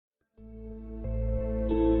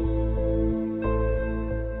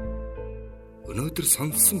Өнөөдөр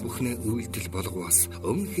сонссон бүхнээ үйлдэл болгоос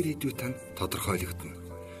өмнө хэрэгдүү тань тодорхойлогдно.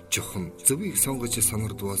 Чухам зөвийг сонгож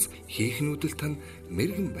сонирдвоос хийхнүүдэл тань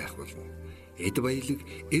мэрэгэн байх болно. Эд баялаг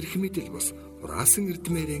эрх мэдэл бос хураасан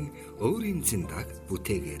эрдмээрэн өөрийн зиндааг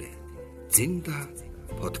бүтээгээрэй. Зинда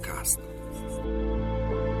подкаст.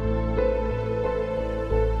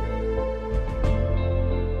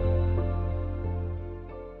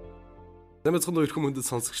 Нэмэлцэн өрхөн мөндөд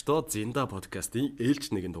сонсогчдоо Зинда подкастын ээлж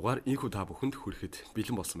нэгэн дугаар инхүү та бүхэнд хүрэхэд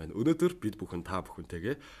бэлэн болсон байна. Өнөөдөр бид бүхэн та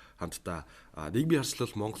бүхэнтэйгээ хамтдаа нийгмийн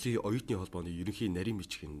харьцлал Монголын оюутны холбооны ерөнхий нарийн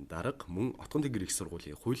бичгийн дарга мөн Отгон тэнгэр их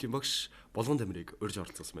сургуулийн хуулийн багш Болгон Тамирыг урьж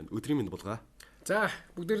оролцсон байна. Өдрийн мэнд булгаа. За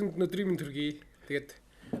бүгдээрэнд өдрийн мэнд төргий. Тэгээд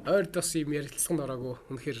ойр дос юм ярилцсан ороогүй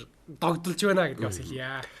үнэхээр догдолж байна гэдгийг бас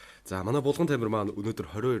хэлье. За манай Болгон Тамир маань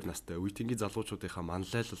өнөөдөр 22 настай үеийнгийн залуучуудынхаа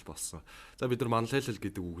манлайлал болсон. За бид нар манлайлал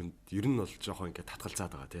гэдэг үгэнд ер нь бол жоохон ингээд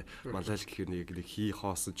татгалзаад байгаа тий. Манлайлал гэхээр нэг хий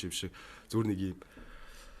хоосон юм шиг зүгээр нэг юм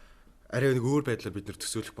арай нэг өөр байдлаар бид нар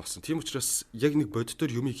төсөөлөх болсон. Тийм учраас яг нэг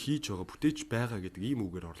боддоор юмыг хийж байгаа бүтээж байгаа гэдэг ийм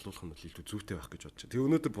үгээр орлуулах нь бол илүү зүйтэй байх гэж бодож байна. Тэгээ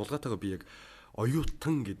өнөөдөр булгаатайгаа би яг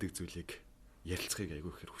оюутан гэдэг зүйлийг ярилцахыг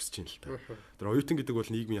айгүй ихээр хүсэж байна л та. Тэр оюутан гэдэг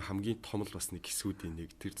бол нийгмийн хамгийн том л бас нэг хэсгүүдийн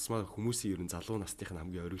нэг. Тэр тусмаа хүмүүсийн ер нь залуу насных нь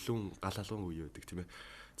хамгийн ориглон галалуун үе байдаг тийм ээ.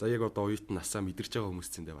 За яг одоо оюутан насаа мэдэрч байгаа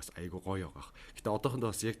хүмүүс зэндээ бас айгүй гоё байгаа. Гэтэ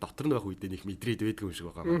одоохондоо бас яг дотор нь байх үедээ нэг мэдрээд байдаг юм шиг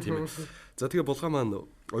байгаа юм тийм ээ. За тэгээ булгаа маань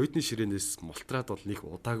оюутны ширээнээс мултраад бол нэг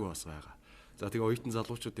удаагүй бас байгаа. За тэгээ оюутан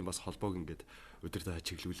залуучуудын бас холбоог ингээд өдөртөө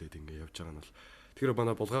чиглүүлээд ингээд явж байгаа нь бол тэгэхээр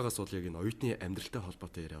манай булгаагаас бол яг энэ оюутны амьдралтай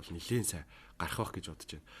холбоотой яриа бол нэлээд сайн гарах байх гэж бодож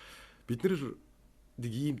байна. Бид нэр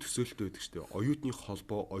нэг ийм төсөөлөлтөй байдаг шүү дээ. Оюутны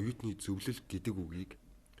холбоо, оюутны зөвлөл гэдэг үгийг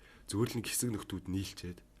зөвхөн нэг хэсэг нөхдүүд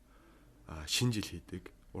нийлчээд шинэ жил хийдэг.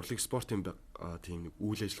 Урлаг спортын тийм нэг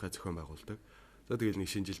үйл ажиллагаа зохион байгуулдаг. За тэгэл нэг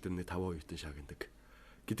шинэ жил дээр нэг 5 оюутан шагнадаг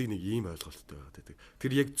гэдэг нэг ийм ойлголттой байдаг.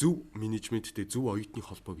 Тэр яг зөв менежменттэй зөв оюутны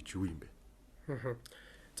холбоо гэж юу юм бэ?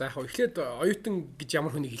 За яг эхлээд оюутан гэж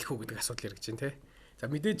ямар хүнийг хэлэх үү гэдэг асуудал яригдж байна те. За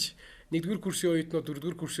мэдээж 1-р курсын оюутнууд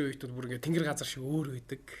 4-р курсын оюутнууд бүр ингээ тэнгэр газар шиг өөр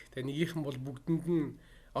байдаг. Тэгээ нэгийнхэн бол бүгдэнд нь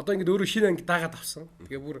одоо ингээ өөрөө шинэ анги даагаад авсан.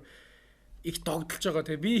 Тэгээ бүр их догдолж байгаа.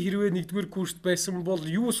 Тэгээ би хэрвээ 1-р курст байсан бол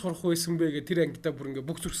юу сурах байсан бэ гэх тэр ангидаа бүр ингээ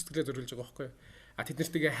бүх зүрх сэтгэлээ зориулж байгаа байхгүй юу? Тэд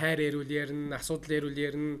нартэйгээ хайр ярил ярина, асуудал ярил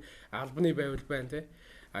ярина, албаны байвал байна те.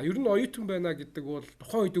 Ер нь оюутан байна гэдэг бол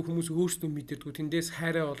тухайн үед хүмүүс өөрсдөө мэдэрдэг. Тэндээс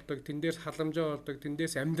хайраа болдог, тэндээс халамжаа болдог,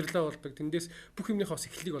 тэндээс амьдралаа болдог, тэндээс бүх юмнийхаа бас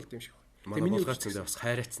эхлэлийг болдог юм шиг. Тэгээ миний булгаацсандаа бас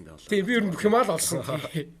хайраацсандаа боллоо. Тийм би ер нь бүх юм аа л олсон.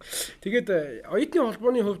 Тэгээд оюутны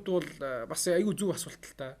холбооны хувьд бол бас айгүй зөв асуулт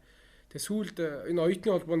л та. Тэгээ сүүлд энэ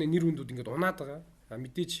оюутны холбооны нэр хүндүүд ингээд унаад байгаа.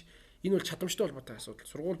 Мэдээж энэ бол чадамжтай холбоотой асуудал.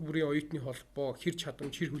 Сургууль бүрийн оюутны холбоо хэр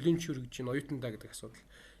чадамж, хэр хүлээн зөвшөөрөгдөж байна оюутандаа гэдэг асуудал.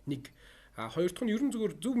 Нэг хоёр дахь нь ерөн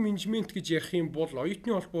зөвхөн зөв менежмент гэж ярих юм бол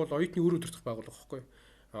оюутны холбоо бол оюутны өөрөө удирдах байгууллага байхгүй юу?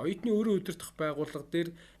 Оюутны өөрөө удирдах байгууллага дээр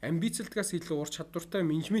амбицлдгаас илүү ур чадвартай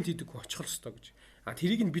менежмент хийдэг хүн очих ёстой гэж.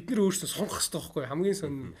 Тэрийг нь бид нар өөрсдөө сонгох ёстой байхгүй юу? Хамгийн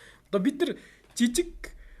сонин. Одоо бид нар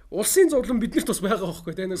жижиг улсын зовлон биднэрт бас байгаа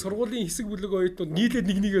байхгүй тийм нэг сургуулийн хэсэг бүлэг оюутнууд нийлээд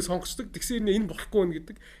нэг нэгээ сонгочдөг. Тэгсээр энэ болохгүй байна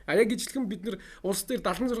гэдэг. Яг ижилхэн бид нар улс дээр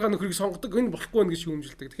 76 нөхрийг сонгодог энэ болохгүй байна гэж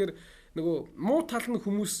шүүмжилдэг. Тэгэхээр нөгөө муу тал нь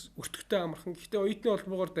хүмүүс өртөгтэй амархан. Гэхдээ оюутны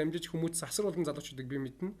холбоогоор дамжиж хүмүүс асар олон залуучуудыг би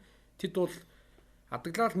мэднэ. Тэд бол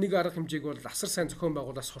адаглал нэг арга хэмжээг бол асар сайн зохион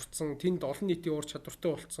байгуулаад сурцсан. Тэнд олон нийтийн ур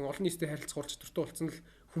чадвартай болцсон. Олон нийтэд харилцах ур чадвартай болцсон л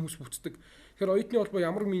хүмүүс бүтдэг. Тэгэхээр оюутны холбоо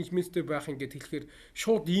ямар менежменттэй байх ингээд хэлэхээр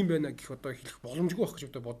шууд ийм байна гэх одоо хэлэх боломжгүй байх гэж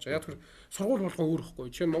бодож байгаа. Яг тэр сургууль болгон өөр ихгүй.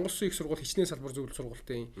 Жишээ нь Монгол Улсын их сургууль хичнээн салбар зөвлөлт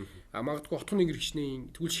сургуультай. Магадгүй Отгон тэнгэр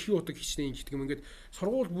хичнээн, тэгвэл Шихийн утаг хичнээн гэдэг юм ингээд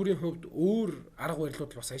сургууль бүрийн хувьд өөр арга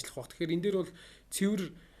барилууд бас ажиллах байх. Тэгэхээр энэ дээр бол цэвэр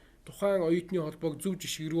тухайн оюутны холбоог зөв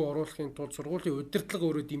жишг рүү оруулахын тулд сургуулийн удирдлага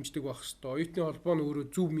өөрөө дэмждэг байх хэвээр. Оюутны холбоо нь өөрөө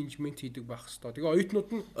зөв менежмент хийдэг байх хэвээр. Тэгээ оюутнууд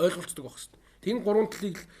нь ойлголцдог байх хэвээр. Тэн гурван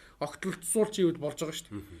талыг л огтлцуулж ивэл болж байгаа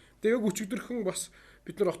шүү дээ. Тэгээ яг өчигдөрхөн бас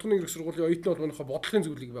бид нар Отгон тэнгэр сургуулийн оюутны холбооныхоо бодлогын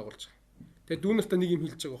зөвлөлийг байгуулж байгаа. Тэгээ дүүнэртээ нэг юм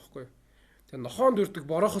хэлж байгаа байхгүй юу? Тэгээ нохоонд үрдэг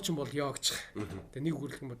бороохоч юм бол яа гэж байгаа. Тэгээ нэг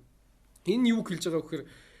үрлэх юм бол энэ юу хэлж байгаа вэ гэхээр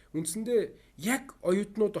үндсэндээ яг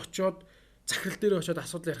оюутнууд очоод захирал дээр очоод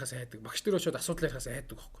асуудал ярихаас айдаг. Багш дээр очоод асуудал ярихаас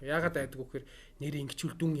айдаг байхгүй. Яагаад айдаг вэ гэхээр нэрээ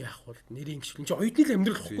ингэчүүл дүн яах бол нэрээ ингэчүүл энэ чинь оюутны л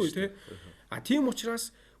амьдрал байхгүй тий. Тийм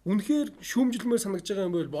учраас үнэхээр шүүмжилмээр санагдж байгаа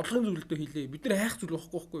юм бол бодлогын зөвлөлтөө хийлээ. Бид нар хайх зүйл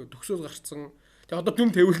байхгүй төгсөөс гарцсан. Тэгээ одоо дүн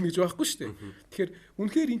тавиулна гэж байхгүй шүү дээ. Тэгэхээр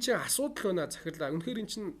үнэхээр эн чинь асуудал байна захирлаа. Үнэхээр эн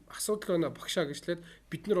чинь асуудал байна багшаа гэжлээд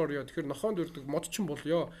бид нар орё. Тэгэхээр нохоонд үрдэг мод ч юм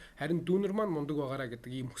болё. Харин дүүнер маань мундаг байгаараа гэдэг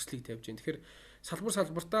ийм хүслийг тавьж байна. Тэгэхээр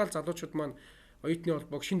салбартаа л залуучууд маань оюутны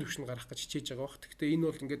холбоог шин төвшөнд гаргах гэж хичээж байгаа бох. Гэхдээ энэ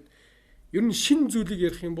бол ингээд ер нь шин зүйлийг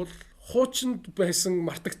ярих юм бол хуучинд байсан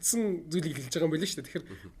мартагдсан зүйлийг хэлж байгаа юм байл шүү дээ. Тэгэхээр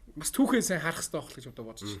бас түүхээ сайн харах хэрэгтэй байх гэж одоо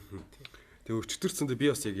бодож байна. Тэгээ өчтөрцөндөө би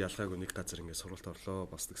бас яг ялгаагүй нэг газар ингээд сургалт орлоо.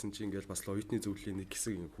 Бас тэгсэн чинь ингээд бас л оюутны зөвлөлийн нэг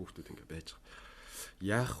хэсэг ингээд хүүхдүүд ингээд байж байгаа.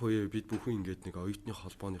 Яах вэ? Бид бүхэн ингээд нэг оюутны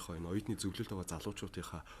холбооныхоо энэ оюутны зөвлөлд байгаа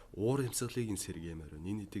залуучуудынхаа уур амьсгалыг ин сэргиймээр байна.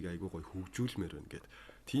 Энэ хэдийг айгүй гоё хөгжүүлмээр байна гэд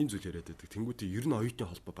тийм зүйл яриад байдаг. Тэнгүүтээ ер нь оюутны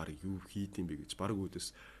холбоо баг юу хийд юм бэ гэж баг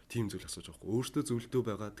үүдээс тийм зүйл асууж байгаа. Өөртөө зөвлөдөө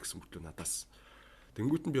байгаа гэсэн мөртлөө надаас.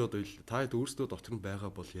 Тэнгүүт нь би одоо та өөртөө дотор нь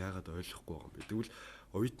байгаа бол яагаад ойлгохгүй байгаа юм бэ? Тэгвэл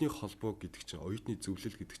оюутны холбоо гэдэг чинь оюутны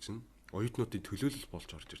зөвлөл гэдэг чинь оюутнуудын төлөөлөл болж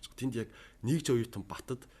орж ирж байгаа. Тэнд яг нэгж оюутан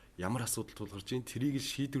батад ямар асуудал тулгарч ийн тэрийг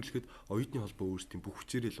шийдвэрлэхэд оюутны холбоо өөрсдийн бүх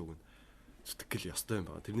хүчээрээ л өгнө. Зүтгэл ёстой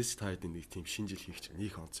юм байна. Тэрнээс та хэд нэг тийм шинжил хийх чинь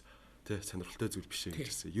их онц. Тэ сонирхолтой зүйл биш ээ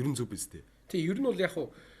гэжсэн. Ерөн зөв биз дээ. Тий, ер нь бол яг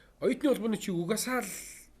хуу оюутны холбооны чи угаасаа л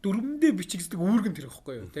дөрвөндөө бичигддэг үүргэн тэр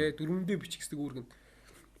ихгүй юу? Тэ дөрвөндөө бичигддэг үүргэн.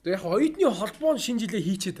 Тэгээ яг оюутны холбоо нь шинжилгээ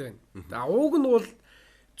хийчихэд байна. За ууг нь бол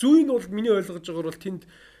зүйн бол миний ойлгож байгаагаар бол тэнд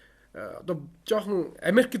одоо жоохон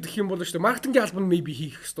Америкт гэх юм бол шүү дээ маркетингийн албан maybe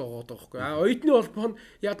хийх хэрэгтэй байгаа байхгүй. Оюутны холбоо нь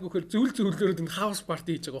яадаг вөхөр зөвлөлөөрөө тэнд хаус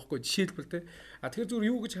парти хийж байгаа байхгүй. Жишээлбэл те. Тэгэхээр зүгээр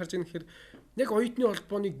юу гэж харж байгаа нэхэр яг оюутны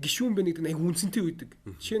холбооны гишүүн бэ гэдэг нь аяг үнцэнтэй байдаг.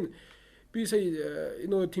 Жишээ нь би сая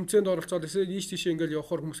энэ тэмцээнд оролцоод эсвэл ийш тийш ингээл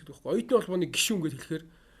явахаар хүмүүс гэдэг байхгүй. Оюутны холбооны гишүүн гэж хэлэхээр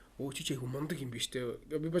өө чи айгу мундаг юм биш те.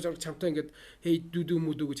 Би бажаар чамтай ингээд хей дүүдүү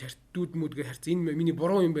мүдүү гэж дүүд мүдгээ харц энэ миний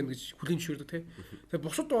буруу юм байна гэж хүлээн зөвшөөрдөг те. Тэгээ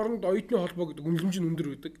бусад оронд оюутны холбоо гэдэг үнэлэмж нь өндөр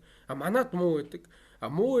байдаг. А манад муу байдаг. А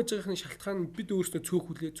муу байж байгаахийн шалтгаан нь бид өөрсдөө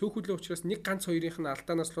цөөхүлээ учраас нэг ганц хоёрынх нь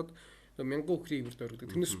алдаанаас лод мянган өкрийн ивэрд ордог.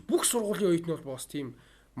 Тэрнээс бүх сургуулийн оюутны холбоо бас тийм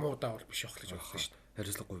муудаа бол биш байх гэж бодлоо шүү дээ.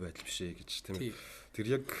 Хариуцлагагүй байдал биш ээ гэж тийм. Тэр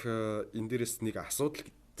яг энэ дээрээс нэг асуудал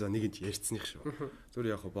за нэгэнд ярьцсных шүү.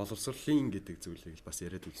 Зүгээр яг боловсролын гэдэг зүйлийг бас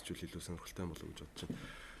яриад үзчихвэл илүү сонирхолтой болов уу гэж бодож байна.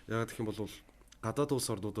 Яг гэх юм бол гадаад улс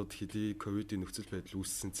орнуудад хэдий ковидын нөхцөл байдал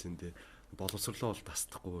үүссэн цэндээ боловсрлоо бол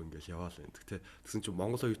тасдахгүй ингээл яваал байдаг тий. Тэгсэн чинь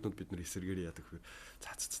Монгол оюутнууд бид нар эсэргээр яадаг вэ?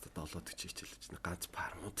 Цац долоод хичээлж ганц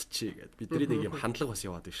пармууд чи гэдэг. Бидний нэг юм хандлага бас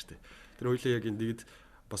яваад байна шүү дээ. Тэр хоёлаа яг ингэдэг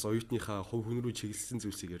бас оюутныхаа хувь хүн рүү чиглэсэн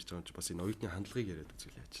зүйлсийг ярьж байгаа юм чи бас энэ оюутны хандлагыг яриад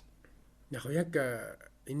үзүүл яаж байна. Яг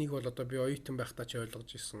энийг бол одоо би оюутан байхдаа ч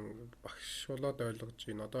ойлгож ирсэн, багш болоод ойлгож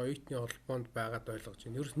байна. Одоо оюутны холбоонд байгаад ойлгож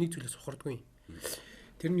байна. Ерөөс нэг зүйлээс ухардгүй.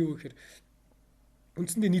 Тэр нь юу гэхээр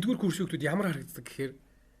үндсэндээ нэгдүгээр курс хүүхдүүд ямар харагддаг гэхээр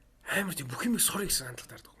амар тийм бүх юм сурах гэсэн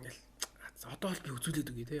хандлага таардаг. Ингээл одоо л би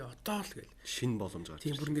үзүүлээд үгүй те. Одоо л гээл шин боломж гарч.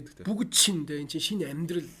 Тийм бүр ингээд бүгд шин те. Энд чинь шинэ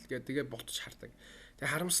амьдрал гэдэг тэгээ ботж хардаг.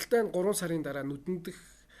 Тэгээ харамсалтай нь 3 сарын дараа нүдэндх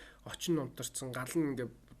очин унтарсан гал нь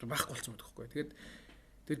ингээд байхгүй болсон байдаг байхгүй.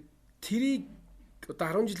 Тэгээд тэрийг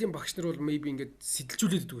одоо 10 жилийн багш нар бол maybe ингээд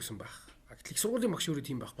сэтэлжүүлээд идэв гэсэн байх. Их сургуулийн багш өөрөө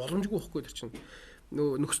тийм байх боломжгүй байхгүй тэр чинь.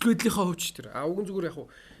 Нөхцөл байдлынхаа хувьд ч тэр. Уг нь зүгээр яг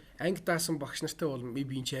анги даасан багш нартай бол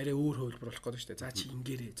maybe энэ ч арай өөр хөвлөр болох гэдэг шүү дээ.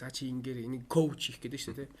 За чи ингээрээ, энийг коуч хийх гэдэг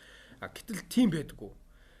шүү дээ. Гэтэл тийм байдаггүй.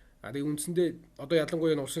 Тэгээ үндсэндээ одоо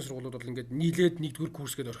ялангуяа улсын сургуулиуд бол ингээд нийлээд нэгдүгээр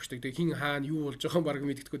курс гэдээ орхичдаг. Тэгээ хин хаана юу болж байгаа юм баг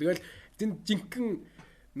мэддэхгүй. Тэгэл тэнд жинхэнэ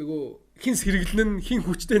нөгөө хин сэргэлэн хин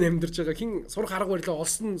хүчтэй амьдарч байгаа хин сурах арга барилаа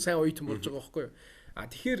олсон сайн оюутан болж байгаа байхгүй юу.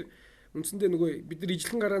 Тэгэхээр үндсэндээ нөгөө бид нар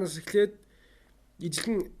ижлэн гараанаас эхлээд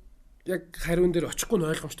ижлэн яг хариун дээр очихгүй нь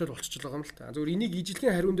ойлгомжтой болчихж байгаа юм л та. Зөвхөн энийг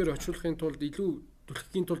ижлэгийн хариун дээр очиулахын тулд илүү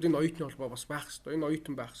түлхэхийн тулд энэ оюутны холбоо бас байх хэрэгтэй. Энэ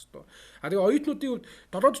оюутан байх хэрэгтэй. Тэгээ оюутнуудын хувьд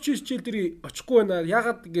 7-40 хичээл дээр очихгүй байна.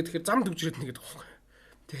 Ягаад гэхээр зам төвжрээд нэг гэдэг байхгүй юу.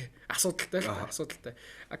 Тэ асуудалтай.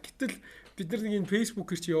 Гэтэл бид нар нэг энэ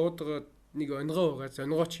фэйсбүүкээр чи яваад байгаа нэг онгоо байгаа.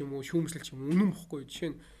 Онгоо ч юм уу, шүүмжлэл ч юм уу үнэн бохгүй.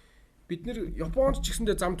 Жишээ нь бид нэр Японд ч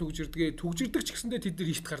гэсэндээ зам төгжирдэг ч гэсэндээ тэд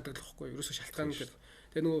нар ихт гардаг л бохгүй. Ерөөсө шалтгаан нь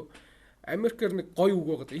тэгээ нөгөө Америкээр нэг гоё үг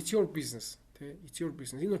байгаа. It's your business. Тэ it's your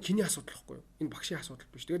business. Энэ чиний асуудал бохгүй. Энэ багшийн асуудал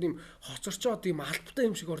биш. Тэгээд ийм хоцорчоод ийм албатай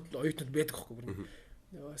юм шиг оюутнууд байдаг бохгүй.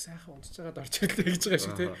 Нөгөө сайхан унтж байгаад орж ирлээ гэж байгаа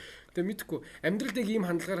шиг тэ. Тэгээ мэдхгүй. Амьдралд яг ийм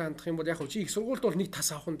хандлагаар хандах юм бол яг чи их сургуульд бол нэг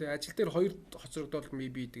тас авах нь тэ. Ажил дээр хоёр хоцрогдоод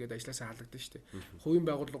maybe тэгээд ажилласаа халагдана шүү дээ. Хувийн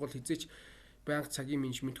байгууллага бол хизээч банк цагийн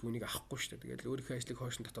менежмент хүнийг авахгүй шүү дээ. Тэгээд өөрийнхөө ажлыг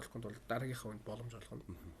хойш нь татуулахын тулд дараагийнхаа хүнд боломж олгоно.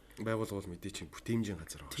 Байгууллага бол мэдээ чинь бүтээмжийн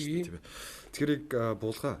газар байгаа шүү дээ. Тэгэхээр яг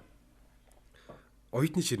буулгаа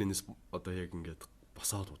оюутны ширээнээс одоо яг ингээд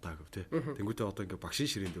босоод удаагүй тий. Тэнгүүтээ одоо ингээд багшийн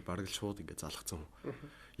ширээнд бараг л шууд ингээд залгацсан юм.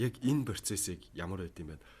 Яг энэ процессыг ямар байд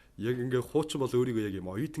юм бэ? Яг ингээд хуучин бол өөрийгөө яг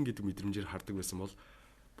юм оюутан гэдэг мэдрэмжээр хардаг байсан бол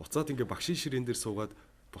буцаад ингээд багшийн ширээн дээр суугаад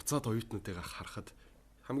буцаад оюутнуудыгаа харахад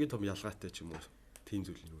хамгийн том ялгаатай ч юм уу тийм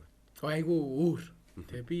зүйл нь юу вэ? Айгу өөр.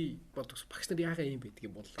 Тэгээ би боддог багш нар яагаад юм бэ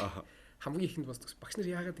гэдгийг бодлоо. Хамгийн ихэнд боддог багш нар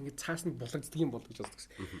яагаад ингэ цаасанд булагддаг юм бол гэж боддог.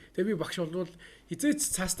 Тэгээ би багш болвол хизээч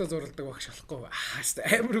цаастаа зуралдаг багш болохгүй.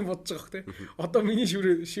 Амар юм бодож байгаа хөх те. Одоо миний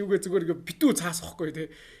шивгээ зүгээр ингэ битүү цаас واخгүй те.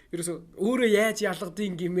 Ерөөсө өөрөө яаж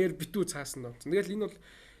ялгадığın гэмээр битүү цаасна. Тэгэл энэ бол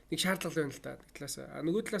нэг шаардлага байна л да. Нэг талаасаа.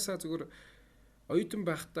 Нөгөө талаасаа зүгээр оюутан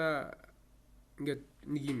байхдаа ингээд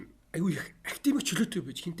нэг юм аюу их актив чөлөөтэй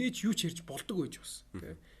байж хинтээ ч юу ч ярьж болдог байж бас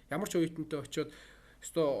тий. Ямар ч оюутантай очиод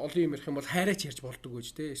өстой олон юм ярих юм бол хайраач ярьж болдог гэж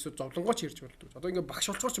тий. Эсвэл зовлонгооч ярьж болдог. Одоо ингээ багш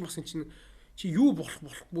болцоор ч бас эн чинь чи юу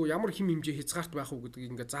болохгүй ямар хэм хэмжээ хязгаарт байх уу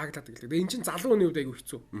гэдгийг ингээ зааглаад гэлээ. Тэгээ эн чинь залуу хүний хувьд аюу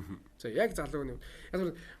хэцүү. За яг залуу хүний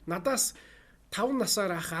хувьд. Яг надаас 5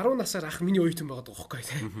 насаар ах 10 насаар ах миний оюутан байгаа байхгүй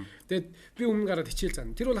тий. Тэгээд би өмнө гараад хичээл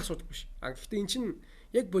заана. Тэр бол асуудал биш. Гэхдээ эн чинь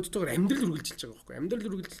яг бодтойгоор амьдрал үргэлжилж байгаа байхгүй. Амьдрал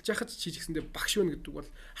үргэлжилж яхад чи ч гэсэндээ багш байна гэдэг бол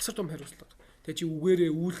асар том хариуцлага. Тэгээ чи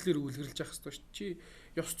үгээрээ үйлчлэр үлгэрлж явах хэрэгтэй шүү. Чи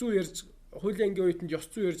ёс зүй ярьж хуулийн ангийн оюутанд ёс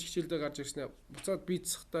зүй ярьж хичээлдээ гарч ирснээр буцаад бие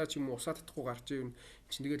засахтаа ч юм уу усаа татахгүй гарч ирнэ.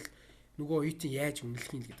 Чинь тэгэл нөгөө оюутан яаж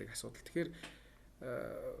үнэлэх юм гэдэг асуудал. Тэгэхээр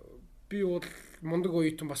би бол мундаг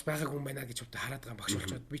оюутан бас байгаагүй юм байна гэж бодож хараад байгаа багш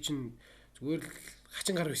болчоод би чинь зүгээр л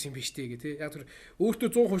хачин гар байсан юм биш үү гэх тий. Яг тэр өөртөө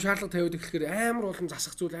 100% шаардлага тавиад эхлэхээр амар олон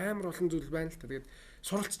засах зүйл амар олон зүйл байна л та. Тэгээд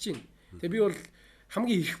суралцж байна. Тэгээ би бол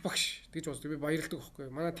хамгийн их багш гэж боддог. Би баярлдаг байхгүй.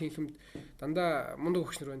 Манай тэнхимд дандаа мундаг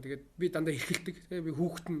багш нар байна. Тэгээд би дандаа эрхэлдэг. Тэгээ би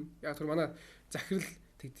хүүхэд нь яг тэр манай захирал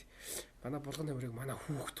тэгэд манай булган тамирыг манай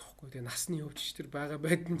хүүхэд байхгүй. Тэгээ насны хувьд ч тэр байгаа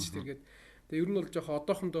байдэн ч тэргээд тэгээ ер нь бол жоохон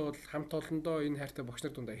одоохондоо бол хамт олондоо энэ хайртай багш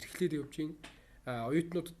нар дундаа эрхлээд явж байна.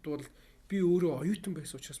 Оюутнуудад бол би өөрөө оюутан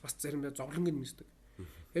байсан учраас бас заримдаа зовлонг нь мэддэг.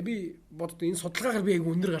 Тэгээ би боддог энэ судалгаагаар би яг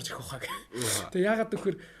өндөр гарч ирэх байхаа. Тэгээ яагаад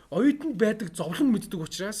гэвэл оюутанд байдаг зовлон мэддэг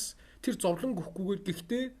учраас тэр зовлон өгөхгүйгээр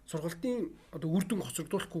гэхдээ сургалтын одоо үр дүн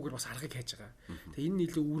хоцрогдуулахгүйгээр бас аргыг хайж байгаа. Тэгээ энэ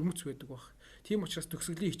илүү өрмөц байдаг баг. Тийм учраас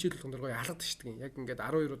төгсгөлийн хичээл болгондор гоё алгадчихдаг юм. Яг ингээд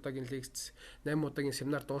 12 удаагийн лекц, 8 удаагийн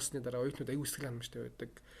семинар дуусны дараа оюутнууд аягүй сэтгэл ханамжтай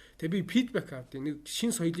байдаг. Тэгээ би фидбек авдаг. Нэг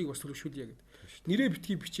шин соёлыг бас төлөвшүүлье гэдэг. Нэрээ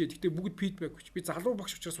битгий бичээ. Гэхдээ бүгд фидбек өгч. Би залуу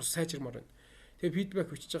багш учраас бас сайжирмаар байна. Тэгээ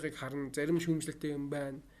фидбек бичиж байгааг харна. Зарим шүүмжлэлтэй юм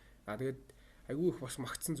байна. Тэгээд айгүй их бас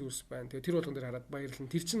магтсан зүйлс байна. Тэгээ тэр болгон дээр хараад баярлалаа.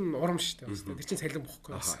 Тэр чинь урам шигтэй бас. Тэр чинь цалин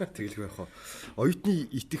бохгүй бас. Тэгэлгүй яах вэ? Оюутны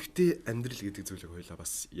идэвхтэй амьдрал гэдэг зүйлийг хоёлаа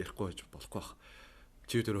бас ярихгүй байж болохгүй бах.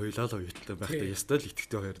 Чи тэр хоёлаа л оюутан байхдаа ястай л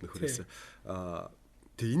идэвхтэй хоёр нөхөрөөс.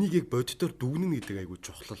 Тэгээ энийг яг боддоор дүгнэн гэдэг айгүй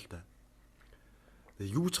чухал л да.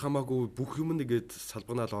 Тэгээ юу ч хамаагүй бүх юм нэгэд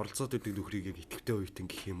салбанаал оролцоод идэг нөхрийг яг идэвхтэй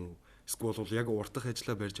оюутан гэх юм уу? Эсвэл бол яг уртах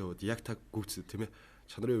ажиллаа барьж яваад яг таг гүйцэд тийм ээ.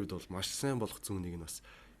 Чанарын хувьд бол маш сайн болох зүүнийг нь бас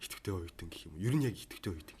идэвхтэй оюутан гэх юм. Ер нь яг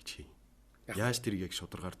идэвхтэй оюутан гэж хий. Яаж тэрийг яг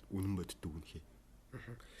шударгаар үнэн боддог юм хий.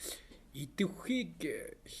 Идэвхийг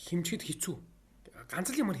хэмжихэд хэцүү.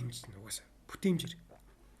 Ганц л ямар хэмжиж угаасаа. Бүтээмжээр.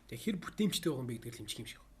 Тэгээ хэр бүтээмжтэй байгаа юм бэ гэдгээр хэмжих юм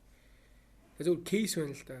шиг. Тэгээ зөв кейс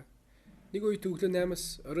байна л да. Нэг оюутан өглөө 8-аас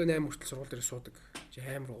орой 8 хүртэл сургууль дээр суудаг. Чи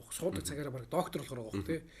амар уух. Суудаг цагаараа баг доктор болохоор уух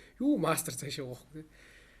тий. Юу мастер цаашаа уух тий.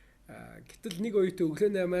 Гэтэл нэг оюутан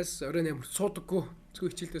өглөө 8-аас орой 8 хүртэл суудаггүй.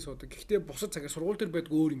 Зөвхөн хичээлдээ суудаг. Гэхдээ бусад цагаар сургууль дээр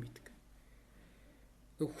байдаг өөр юм идэг.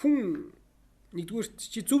 Нэг хүн нэгдүгээр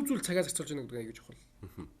чи зөв зүйл цагаа зарцуулж яах гэдэг аягүй чухал.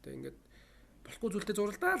 Тэгээ ингээд болохгүй зүйлтэй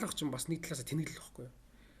зуралдаа л ах чинь бас нэг талаасаа тэнэглэл واخгүй.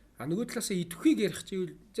 А нөгөө талаасаа идэвхийг ярих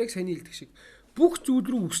чивэл яг сайн хэлдэг шиг бүх зүйл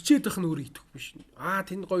рүү өсчээд байх нь өөрөө идэх биш.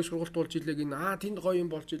 Тэнд гоё сургалт болж илээ гин. Тэнд гоё юм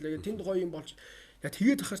болж илээ гин. Тэнд гоё юм болж. Яа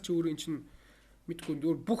тэгээд ахаар чи өөрөө эн чинь мэдгүй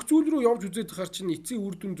өөр бүх зүйл рүү явж үзээд ахаар чинь эцсийн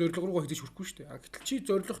үр дүн зорилго руугаа хийж хүрэхгүй шүү дээ. Гэтэл чи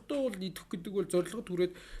зорилготой бол идэх гэдэг бол зорилгод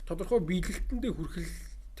хүрээд тодорхой биелэлтэндээ хүрэх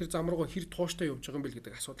тэр зам руугаа хэр тууштай явж байгаа юм бэ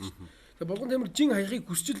гэдэг асуудал шүү дээ. Тэгээ болгон тамир жин хаяхыг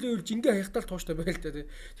хүсчлээ жингээ хаяхтаа л тууштай байл та тий.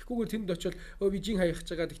 Тэгэхгүйгээр тэнд очиод би жин хаяхж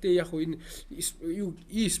байгаа. Гэхдээ яг хуу энэ юу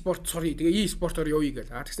e-спорт sorry тэгээ e-спортоор явъя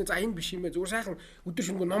гээл. Тэгснэ за энэ биш юм ээ. Зүгээр сайхан өдөр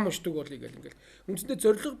шөнөгүй ном уншдаг болъё гээл ингээл. Үндсэндээ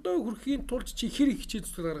зорилгодоо хүрэхийн тулд чи хэр их хичээл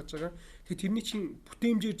зүтгэл гаргаж байгаа. Тэгээ тэрний чин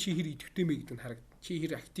бүтээмжээр чи хэр идэвхтэй мэ гэдэг нь харагд. Чи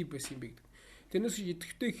хэр актив байсан юм бэ гэдэг. Тэрнээс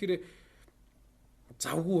идэвхтэй гэхээр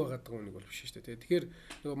завгүй байгаад байгаа нэг бол биш шүү дээ. Тэгэхээр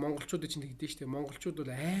нөгөө монголчууд чинь тэгдэж шүү дээ. Монголчууд бол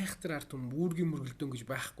айхтар арт юм үүргийн мөргөлдөөн гэж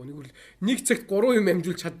байхгүй. Нэг цагт 3 юм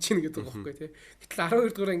амжуулж чадчихна гэдэг байгаа байхгүй тий. Гэтэл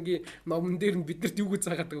 12 дугаар ангийн номон дээр нь биднэрт юу гэж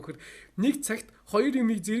заагаад байгаа вөхөр нэг цагт 2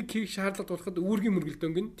 юмыг зэрэг хийх шаардлага тулахад үүргийн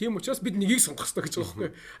мөргөлдөөнг нь тийм учраас бид нэгийг сонгох хэрэгтэй гэж байгаа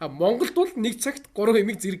байхгүй. А Монголд бол нэг цагт 3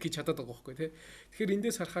 юмыг зэрэг хийж чадаад байгаа байхгүй тий. Тэгэхээр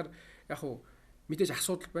эндээс харахаар яг уу мэдээж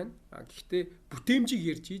асуудал байна. Гэхдээ бүтээмжийг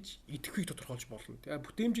ярьж ийж идэвхийг тодорхойлж болно. Тэгээ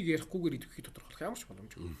бүтээмжийг ярихгүйгээр идэвхийг тодорхойлох ямар ч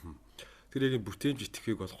боломжгүй. Тэр яг бүтээмж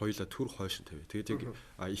идэвхийг бол хоёулаа төр хойшин тавиа. Тэгээд яг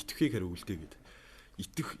идэвхийг хараа үлдээ гэд.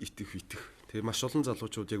 Идэх. Тэгээ маш олон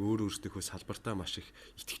залуучууд яг өөр өөрсдийнхөө салбартаа маш их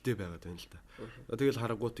идэвхтэй байгаад байна л да. Тэгэл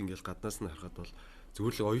харангуут ингээл гаднаас нь харахад бол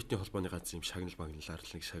зүгээр л оюутны холбооны ганц юм шагнал багналаар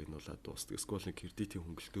л нэг шагнуулаад дуустдаг. Эсвэл нэг кредитийн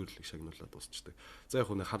хөнгөлтөөр л шагнуулаад дуусчдаг. За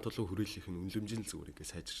яг нэг хамт олон хүрээллийнх нь үнэлэмжийн л зүгээр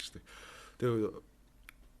ингээд сайжирчдаг. Тэгээ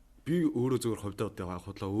би өөрөө зөвхөн хувьдаа одоо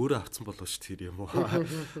худлаа өөрөө авцсан болов ш тэр юм уу.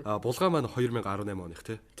 Булгаа маань 2018 оных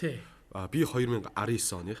тий. Би 2019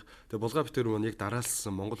 оных. Тэгээ булгаа битэр маань яг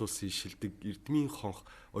дараалсан Монгол улсын шилдэг эрдмийн хонх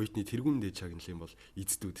оюутны тэргүүн дээд шагналын бол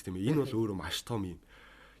эздүүд тийм ээ. Энэ бол өөрөө маш том юм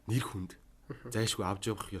нэр хүнд. Зайшгүй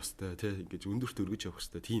авч явах ёстой тий ингэж өндөрт өргөж явах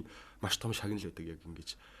ёстой. Тийм маш том шагнал байдаг яг ингэж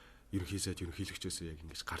ерөнхийлөгчөөс яг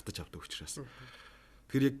ингэж гардаж авдаг учраас.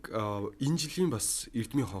 Тэгэхээр яг энэ жилийн бас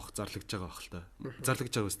Эрдмийн хонх зарлагдж байгаа бах л та.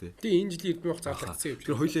 Зарлагдж байгаа үстэй. Тийм энэ жилийн Эрдмийн хонх зарлагдсан юм.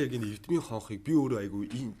 Тэгэхээр хоёлаа яг энэ Эрдмийн хонхыг би өөрөө айгүй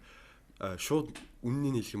энэ шууд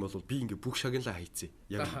үннийг хэлэх юм бол би ингээ бүх шагналаа хайцсан.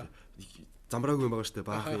 Яг замраагүй байгаа штэ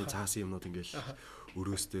баахан цаасан юмнууд ингээл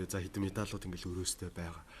өрөөстэй за хэдэн медалууд ингээл өрөөстэй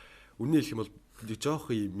байгаа. Үннийг хэлэх юм бол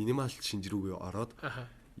жоох минимал шинжрүүгээ ороод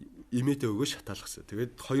имэтэ өгөө шатаалгасан.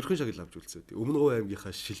 Тэгээд хоёрхан шагнал авч үлдсэн. Өмнө Говь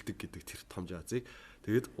аймгийнхаа шилдэг гэдэг тэр том жаазыг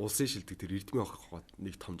тэгээд улсын шилдэг тэр Эрдмийн хонход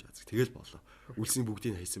нэг том жаазыг тэгэл болоо. Үлсийн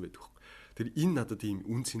бүгдийг хайсан байдаг хөөх. Тэр энэ надад ийм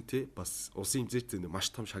үн цэнтэй бас улсын хэмжээтэй маш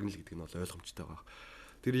том шагнал гэдэг нь бол ойлгомжтой байгаа.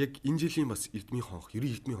 Тэр яг энэ жилийн бас Эрдмийн хонх,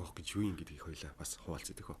 Эрдмийн хонх гэж юу юм гэдгийг хоёлаа бас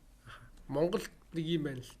хуваалцдаг хөө. Монгол нэг юм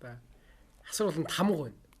байна л да. Асар болон тамга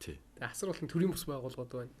байна. Тий. Асар болон төрийн бус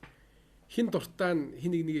байгууллагууд байна. Хин дуртай нь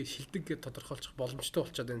хин нэгийг шилдэг гэж тодорхойлчих боломжтой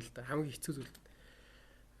болчиход байна л да. Хамгийн хэцүү зүйл.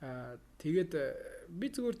 Тэгээд би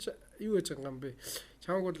зүгээр юу яаж байгаа юм бэ?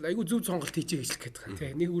 Чамаг бол айгүй зөв сонголт хийчихээ гэж хэлэх гээд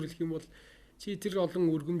байгаа. Нэг үрлэх юм бол чи тэр олон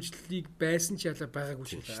өргөмжлөлийг байсан ч ялаа байгаагүй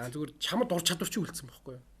ч ялаа. Зүгээр чамд ур чадвар чи үлдсэн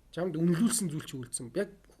байхгүй юу? Чамд үнэлүүлсэн зүйл чи үлдсэн.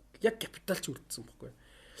 Яг капитал чи үлдсэн байхгүй юу?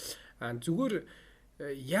 Зүгээр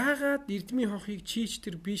яагаад Эрдмийн хонхыг чийч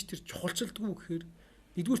тэр биш тэр чухалчилдаггүй гэхээр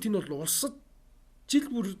нэгдүгээр энэ бол улсад жил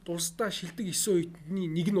бүр улсдаа шилдэг 9 оюутны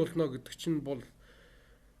нэг нь болно гэдэг чинь бол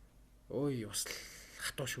ой бас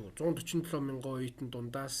хатуу шүү. 147 мянган оюутны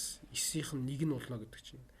дундаас 9-ийнх нь нэг нь болно гэдэг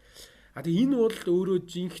чинь. Тэгээ энэ бол өөрөө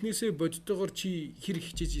жинхнээсээ бодтойгоор чи хэр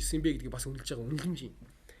хичээж ирсэн бэ гэдгийг бас үнэлж байгаа үнэлэмж юм.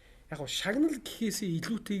 Яг нь шагнал гэхээсээ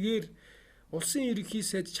илүүтэйгээр улсын ерөнхий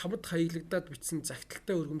сайд чамд хаяглагдаад бичсэн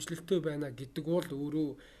загталтай өргөмжлөлтөө байна гэдэг бол өөрөө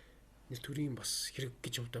нэр төрийн бас хэрэг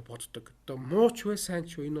гэж өвдө боддог. Одоо мууч бай сайн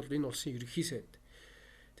ч энэ бол энэ улсын ерөнхий сайд.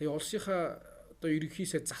 Тэгээ улсынхаа одоо ерөнхий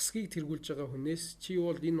сайд засгийг тэргүүлж байгаа хүнээс чи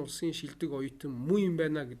бол энэ улсын шилдэг оюутан муу юм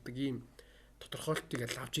байна гэдэг ийм тодорхойлтыг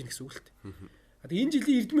авч ийн гэсэн үг л дээ. Тэгээ энэ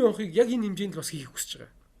жилийн Эрдмийн хонхыг яг энэ хэмжээнд бас хийх хүсэж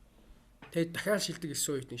байгаа. Тэгээ дахиад шилдэг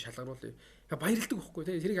 9 оюутныг шалгаруулъя. Баярлдаг байхгүй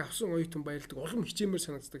тий. Тэрийг авсан оюутан баярлдаг. Улам хичээмээр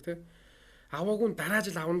санагддаг тий. Аваагүй дараа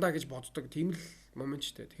жил авандаа гэж боддог. Тийм л момент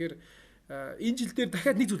ч тий. Тэгэхээр энэ жил дээр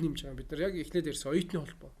дахиад нэг зүйл нэмж байгаа бид нар яг эхлээд ярьсан оюутны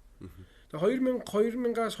холбоо. Тэгээ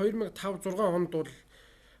 2000-аас 2005 6 хонд бол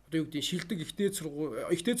одоо юу гэдэг шилдэг ихтэй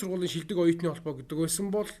сургуулийн шилдэг оюутны холбоо гэдэг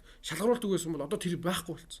байсан бол шалгаруулдаг байсан бол одоо тэр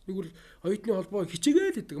байхгүй болсон. Нэгвэл оюутны холбоо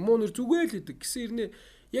хичээгээл гэдэг, муу нэр зүгээл гэдэг гэсэн ирнэ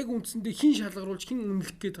яг үндсэндээ хин шалгаруулж хин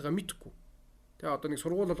үнэлэх гээд байгаа мэдхгүй. Тэгээ одоо нэг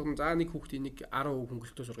сургууль болгоно за нэг хүүхдийн нэг 10%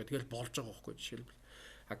 хөнгөлөлтөө сургая тэгэл болж байгаа байхгүй жишээлбэл.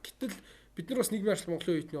 Гэтэл бид нар бас нийгмийн арчил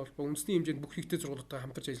Монголын оюутны холбоо үндэсний хэмжээнд бүх ихтэй сургуулиудаа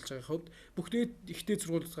хамтарч ажиллаж байгаа хувьд бүх ихтэй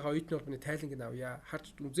сургуулиудаа оюутны холбооны тайланг авъя.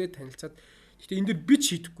 Харж үзээд танилцаад гэхдээ энэ дэр бид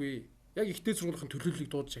шийдэхгүй. Яг ихтэй сургуулийн төлөөллийг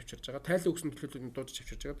дуудаж авчирж байгаа. Тайлан өгсөн төлөөллийг дуудаж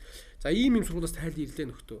авчирж байгаа. За ийм сургуулиас тайлан ирлээ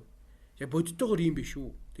нөхдөө. Яг бодитойгоор ийм биш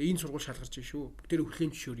үү. Тэгээ энэ сургууль шалгарч байна шүү. Бүгдээр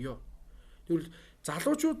хүлээн зөвшөөрё. Тэгвэл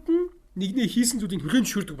залуучууд нь нэгнээ хийсэн зүйлийг хүлээн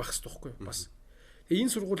зөвшөөрдөг байх хэрэгтэй байхгүй юу? Бас. Тэгээ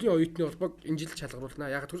энэ сургуулийн оюутны холбоог энэ жил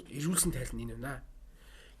шалгаруулнаа. Яг тэр ирүүлсэн тайлан энэ байна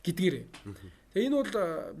гэдгээр. Тэгээ энэ бол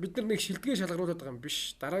бид нар нэг шилдгээ шалгаруулад байгаа юм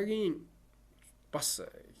биш. Дараагийн бас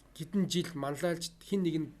хэдэн жил манлайлж хин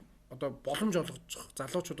нэг нь одоо боломж олгож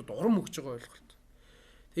залуучуудад урам өгч байгаа ойлголт.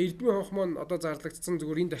 Тэгээ Эрдмийн хонх маань одоо зарлагдсан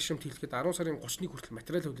зүгээр энэ дашрамт хэлэхэд 10 сарын 30-ны хүртэл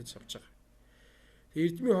материал хүлээж авч байгаа. Тэгээ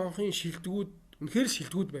Эрдмийн хонхын шилдэгүүд үнэхээр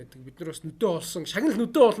шилдэгүүд байдаг. Бид нар бас нүдэ олсон, шагнал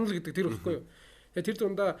нүдэ олно л гэдэг тэр ихгүй юу. Тэгээ тэр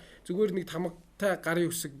дундаа зүгээр нэг тамагтай гарын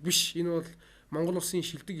үсэг биш. Энэ бол Монгол улсын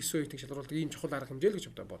шилдэг 9 оюутныг шалгаруулдаг ийм чухал арга хэмжээ л гэж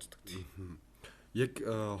боддог. Яг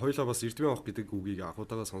хоёлаа бас Эрдмийн хонх гэдэг үгийг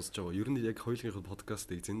анхудаага сонсож байгаа. Ер нь яг хоёулынхаа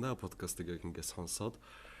подкастыг Зинда подкастыг яг ингэ сонсоод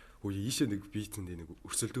хөө ийшээ нэг бийтэнд нэг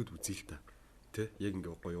өрсөлдөөд үзье л та. Тэ? Яг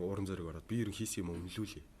ингэ гоё урам зориг ороод би ер нь хийсэн юм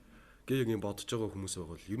үнэлүүлээ. Гэ яг ингэ бодож байгаа хүмүүс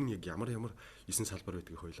байвал ер нь яг ямар 9 салбар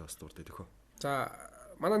байдгийг хоёлаа бас дуртай төхөө. За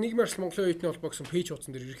манай нийгмийн арчил Монголын оюутны холбоо гэсэн пэйж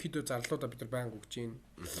хуудсан дээр ерөөхдөө зарлуудаа бид нар байнга өгч байна.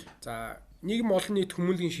 За нийгэм олон нийт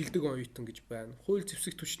хүмүүнлэгийн шилдэг оюутан гэж байна. Хууль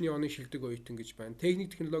зэвсэг түвшний оны шилдэг оюутан гэж байна.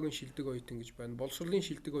 Техник технологийн шилдэг оюутан гэж байна. Боловсролын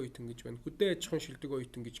шилдэг оюутан гэж байна. Хөдөө аж ахуйн шилдэг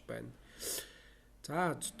оюутан гэж байна.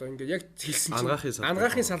 За одоо ингээд яг хэлсэн чинь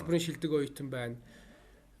ангаахын салбарын шилдэг оюутан байна.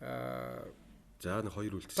 За нэг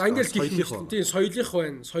хоёр үлдсэн. За ингээд тийм соёлынх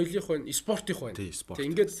байна, спортынх байна.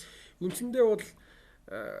 Тийм ингээд үндсэндээ бол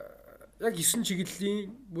яг 9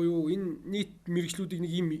 чиглэлийн буюу энэ нийт мэрэгчлүүдийг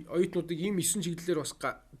нэг ийм оюутнуудыг ийм 9 чиглэлээр бас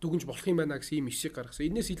дүгнж болох юм байна гэсэн ийм эсийг гаргасан.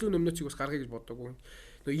 Энээс илүү нөмнөцийг бас гаргая гэж боддог.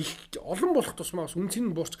 Их олон болох тусмаа бас үнцэн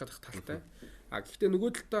нь буурч гадах талтай. Гэхдээ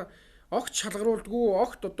нөгөө талдаа огт шалгаруулдаггүй,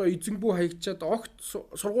 огт одоо эзэнбүү хаягдчаад, огт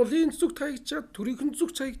сургуулийн зүгт хаягдчаад, төрийнхэн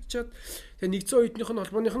зүгт хаягдчаад, тэгээ нэгдсэн оюутныхын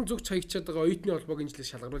холбооныхон зүгт хаягдчаад байгаа оюутны холбоог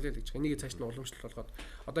инжилээс шалгаруулъя гэж. Энийг цааш нь уламжлалт болгоод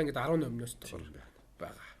одоо ингээд 18 өмнөөс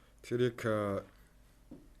байгаа. Тэгэхээр яг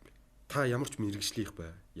та ямар ч мэрэгжлийнх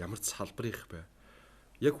бай, ямар ч салбарынх бай.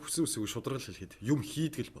 Яг хүсэн үсэг шударгал хэлэхэд юм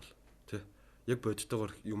хийдгэл бол тий. Яг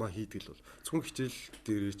бодитойгоор юмаа хийдгэл бол зөвхөн хичээл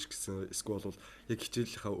дээр ч гэсэн эсвэл бол яг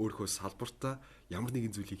хичээлийнхаа өөрийнхөө салбартаа ямар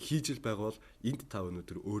нэгэн зүйлийг хийж л байгаа бол энд та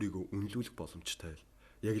өнөөдөр өөрийгөө үнэлүүлэх боломжтой байл.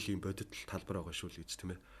 Яг л юм бодит талбар байгаа шүү л гэж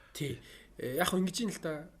тийм ээ. Тий. Яг хөө ингэж юм л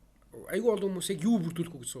та. Айгүй олон хүмүүс яг юу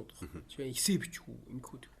бүрдүүлэх үү гэсэн үг. Чи эсээ бичих үү,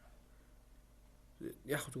 ингэхүүд.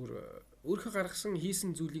 Яг зүгээр өөрийнхөө гаргасан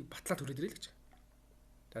хийсэн зүйлийг батлаад хүрээд ирэл гэж.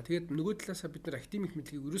 За тэгээд нөгөө талаасаа бид нар академик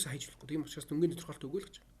мэдлэгийг ерөөсөө хайж болохгүй. Тийм учраас дөнгөний тодорхойлт өгөөл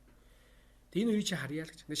гэж. Тэгээ энэ үеийг чи харъя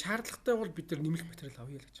л гэж. Тэгээ шаардлагатай бол бид нар нэмэлт материал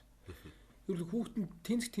авъя л гэж. Ер нь хүүхдэн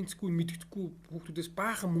тэнцэхгүй мэддэхгүй хүүхдүүдээс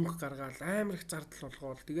баахан мөнгө гаргаад амар их зардал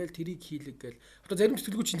болгоол тэгээл тэрийг хийлэг гээл. Одоо зарим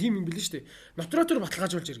сэтгэлгүйч чинь тийм юм билээ шүү дээ. Нотротор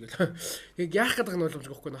баталгаажуулж иргээл. Яг яах гэдэг нь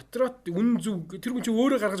ойлгомжгүй байхгүй. Нотрот үнэн зөв тэр хүн чинь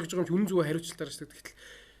өөрөө гаргаж өгч байгаа юм чи үнэн зөв хариуцлагатаар шүү дээ. Гэтэл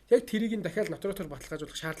яг тэрийг нь дахиад нотротор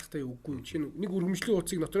баталгаажуулах шаардлагатай үгүй юм. Чинь нэг өргөмжлийн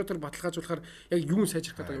утсыг нотротор баталгаажуулахаар яг юу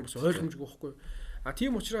сайжрах гэдэг юм бас ойлгомжгүй байхгүй. А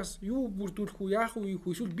тийм учраас юу бүрдүүлэх үү, яах вэ,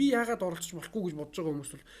 эсвэл би яагаад оролцож болохгүй гэж бодож байгаа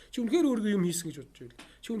хүмүүс бол чи үнэхээр өөргөө юм хийсэн гэж бодож байл.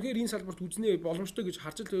 Чи үнэхээр энэ салбарт үзнэ боломжтой гэж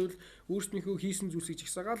харж л байвал өөрснийхөө хийсэн зүйлсийг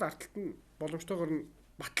жигсаагаал арталт нь боломжтойгоор нь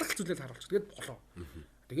батлах зүйлээр харуулчих. Тэгээд болоо.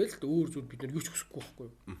 Тэгэл өөр зүйл бид нар юу ч хүсэхгүй байхгүй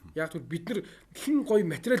юу. Яг тэр бид нар хэн гоё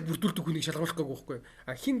материал бүрдүүлдэг хүнийг шалгаруулах гээгүй байхгүй юу.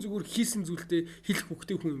 А хэн зүгээр хийсэн зүйлдээ хэлэх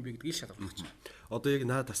хөвгтэй хүн юм бэ гэдгийг шалгаруулах чинь. Одоо яг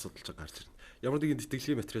наад асуудалж гарч ирнэ. Ямар нэгэн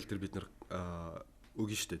тэтгэлийн материал дээр бид нар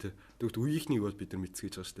өгнө штэ тий. Тэгвэл үеийнхнийг бол бид нар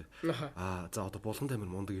мэдсгийж байгаа штэ. За одоо булган тамир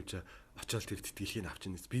мундаг явж очиод тэр тэтгэлгийг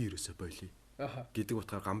авчихнаас би ерөөсөө болиё. Гэдэг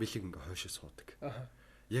утгаар гамбилыг ингээ хойшоо суудаг.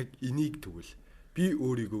 Яг энийг тэгвэл би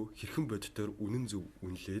өөрийгөө хэрхэн бодитоор үнэн зөв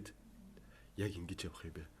үнэлээд яг ингэж явах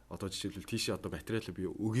юм бэ? Одоо жишээлбэл тийшээ одоо материалыг би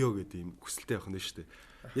өгьё гэдэг юм хүсэлтэй байх нь шүү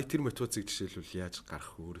дээ. Яг тэр мотивацийг жишээлбэл яаж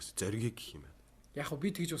гарах өөрөөс зориг гэх юм байна. Яг хөө би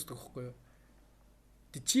тэгж устдаг байхгүй юу?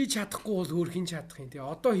 Чи чадахгүй бол өөр хин чадах юм тий.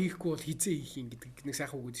 Одоо хийхгүй бол хизээ хийх юм гэдэг нэг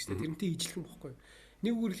сайхан үг гэдэг шүү дээ. Тэрнтэй ижлэх юм байхгүй юу?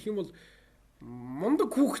 Нэг үгээр хэлэх юм бол мундаг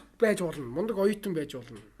хүүхэд байж болно, мундаг оюутан байж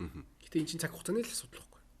болно. Гэтэ эн чинь цаг хугацааны л асуудал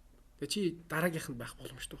байхгүй юу? Тэгээ чи дараагийнх нь байх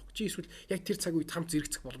боломжтой байхгүй. Чи эсвэл яг тэр цаг үед хамт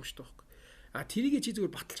зэрэгцэх боломжтой байхгүй. А тэрийг чи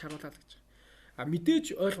зүгээр баталж харуулаад гэж. А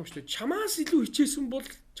мэдээж ойлгомжтой. Чамаас илүү хичээсэн бол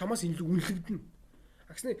чамаас илүү үнэлэгдэнэ.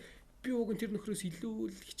 Агсны би уг нь тэр нөхрөөс илүү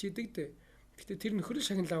л хичээдэг дээ. Гэтэ тэр нөхрөө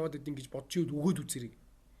шагнал аваад идэв гэж бодож ивэл өгөөд үзэрэг.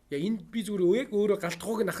 Я энд би зүгээр яг өөрөө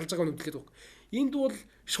галтгоог нь ахалж байгааг нь үтлээд баг. Энд бол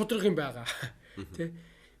шудраг юм байгаа. Тэ.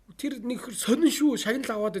 Тэр нөхөр сонин шүү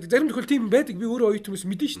шагнал аваад идэв. Зарим нөхөр тийм байдаг. Би өөрөө оюутнаас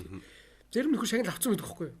мэдэн шүү дээ. Зарим нөхөр шагнал авцсан байдаг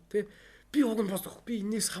байхгүй юу? Тэ. Би уг нь босдох. Би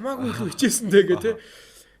энэс хамаагүй илүү хичээсэн дээ гэх тэ.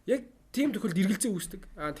 Яг тийм тохиолдолд эргэлзээ үүсдэг.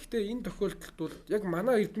 Гэхдээ энэ тохиолдолд бол яг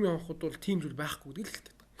манай эрдмийн онхууд бол тийм зүйл байхгүй гэдэг л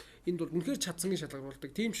хэлдэг. Энд бол үнэхээр чадсангийн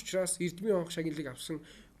шалгаруулдаг. Тийм ч учраас эрдмийн онх шагналыг авсан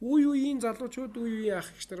үеийн залуучууд үеийн ах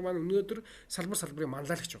эгч нар маань өнөөдөр салбарын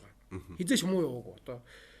манлайлагч байгаа. Хизээш муу яваагүй. Одоо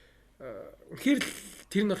үнэхээр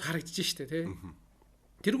тэр нь бол харагдаж штэ тий.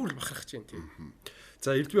 Тэргүүр бахархаж байна тийм.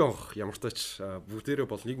 За эрдмийн онх ямар ч тач бүгдээрээ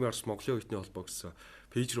бол нийгмийн арс Монголын оюутны холбоо гэсэн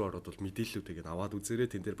пэйж рүү ороод бол мэдээллүүдийг аваад үзээрэй.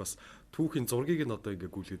 Тэн дээр бас түүхийн зургийг нь одоо ингээ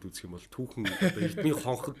гүйлгээд үзэх юм бол түүхэн одоо эрдмийн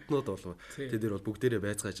хонхотнууд бол тэн дээр бол бүгдээрээ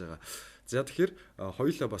байцгааж байгаа. За тэгэхээр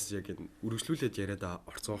хоёулаа бас яг энэ үргэлжлүүлээд яриад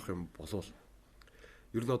орцоох юм болвол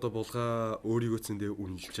ер нь одоо булгаа өөрийгөө зэндээ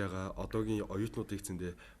үнэлж байгаа. Одоогийн оюутнуудыг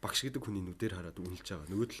зэндээ багш гэдэг хүний нүдээр хараад үнэлж байгаа.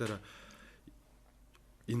 Нөгөө талаараа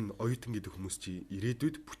энэ оюутан гэдэг хүмүүс чи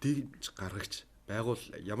ирээдүйд бүтээж гаргаж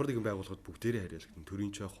ямар нэгэн байгууллагад бүгдээрээ хариалагдана.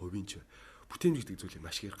 Төрийн ч бай, хувийн ч бай. Бүтээмж гэдэг зүйлийг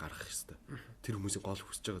маш ихээр гаргах хэрэгтэй. Тэр хүмүүсийн гол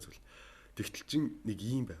хүсэж байгаа зүйл. Тэгтэл чин нэг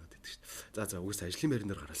ийм байгаад байдаг шүү дээ. За угсаа ажлын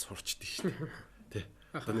байран дээр гараад сурчдээ шүү дээ. Тэ.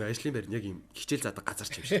 Одоо нэг ажлын байран яг ийм хичээл заадаг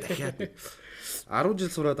газар ч юм шиг дахиад 10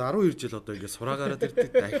 жил сураад 12 жил одоо ингээд сураагараад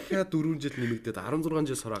ирдэг. Дахиад 4 жил нэмэгдээд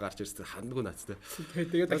 16 жил сураа гарч ирсэн хандгүй наацтай.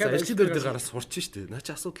 Тэгээд дахиад ажлын байран дээр гараад сурч шүү дээ. Наа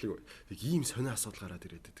чи асуудал нэг ийм сонио асуудал гараад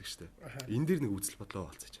ирээд байдаг шүү дээ. Энэ дэр нэг үзэл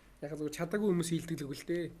бодлоо болцооч. Яг зөв чадаагүй хүмүүс хийлдэг л үгүй л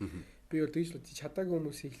дээ. Би бол тэгж л чадаагүй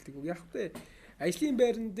хүмүүс хийлдэг. Яг тэ ажлын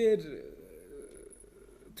байран дээр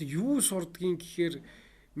юу сурдгийг гэхээр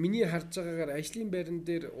миний харж байгаагаар ажлын байран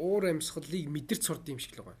дээр уур амьсгалыг мэдэрч сурд юм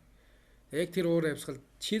шиг л байгаа. Яг тэр уур амьсгал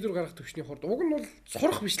шийдвэр гаргах төвчний хурд уг нь бол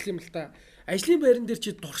сурах биш юм л та. Ажлын байран дээр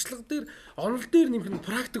чи дуршлаг дээр онол дээр нэмэх нь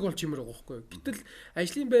практик болж юмэр байгаа байхгүй. Гэтэл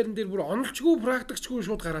ажлын байран дээр бүр онолчгүй практикчгүй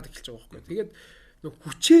шууд гараад эхэлж байгаа байхгүй. Тэгээд нэг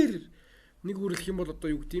хүчээр нэг үрлэх юм бол одоо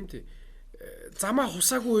юу гэдэм те замаа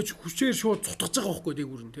хусаагүй ээж хүчээр шууд цутгаж байгаа байхгүй дэг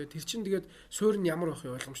үрэн те тэр чинь тэгээд суурь нь ямар байх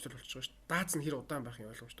юм ойлгомжтой болчихж байгаа шүү дээ. Дааз нь хэр удаан байх юм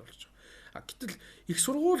ойлгомжтой болчихж байгаа. Гэтэл их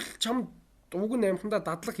сургууль чам уг нь амхандаа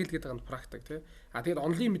дадлаг хийлгээд байгаа нь практик тий. Тэгээд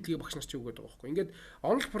онлайн мэдлэгийг багш нар ч өгöd байгаа байхгүй. Ингээд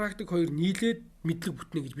онл практик хоёр нийлээд мэдлэг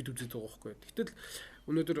бүтнэ гэж бид үздэг байгаа байхгүй. Гэтэл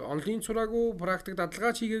өнөөдөр онлайн сураагүй, практик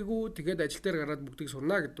дадлагаач хийгээгүй, тэгээд ажил дээр гараад бүгдийг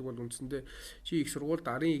сурна гэдэг бол үндсэндээ чи их сургуульд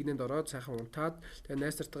арын игнэнд ороод сайхан унтаад, тэгээд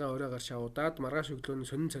найз нартайгаа оройгоор шавуудаад, маргааш өглөө нь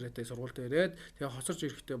сонин царайтай сургуульд ирээд, тэгээд хоцорч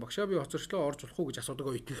ирэхдээ багшаа би хоцорчлоо орж болох уу гэж асуудаг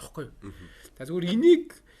оюутан л байхгүй. За зүгээр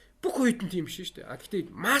энийг бүх оюутан тийм биш шүү дээ. Гэхдээ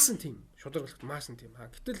маасан тийм, шударгалт маасан тийм.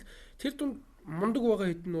 Гэтэл тэр дунд мундаг байгаа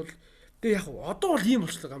хэд нь бол тэгээд яг одоо бол ийм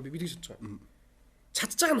болчихлоо гам би тэгж бодож байгаа.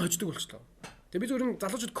 Чадж байгаа нь хождог болчихлоо. Тэгээд би зүгээр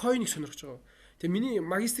залуучууд койныг сонирхож байгаа. Тэгээ миний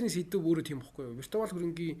магистрийн сэдв өөрөө тийм бохгүй юу? Виртуал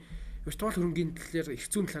хөрөнгийн талаар их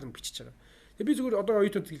зүүн талаар нь бичиж байгаа. Тэгээ би зүгээр одоо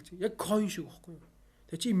оюутнууд хэлж яг coin шиг бохгүй юу?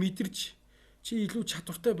 Тэгээ чи мэдэрч чи илүү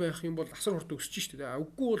чадвартай байх юм бол асар хурд өсөж шүү дээ.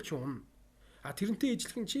 Үгүй бол чи унна. Тэрнтэй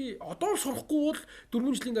ижилхэн чи одоо сурахгүй бол 4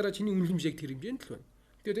 жилийн дараа чиний үнэлэмж яг тэр хэмжээнд л байна.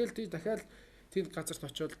 Тэгэл тий дахиад тэр газарт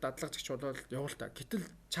очиод дадлагчч болоод явуул та. Гэтэл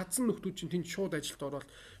чадсан нөхдүүд чинь тэнд шууд ажилд ороод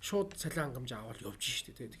шууд цалин хангамж аваад явж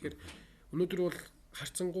шүү дээ. Тэгэхээр өнөөдөр бол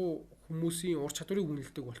харцангуй хүмүүсийн ур чадварыг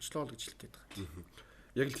үнэлдэг болчлоо л гэж хэлэх гээд байгаа.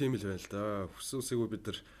 Яг л тийм л байна л да. Хүсээсэйгөө бид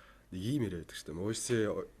нар нэг ийм яриад байдаг шүү дээ. ОС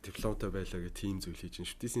дипломтой байлаа гэх тийм зүйл хийж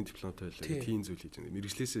байна. Шүтээсийн дипломтой байлаа гэх тийм зүйл хийж байна.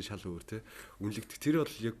 Мэргэжлээсээ шал өөр те. Үнэлэгдэх тэр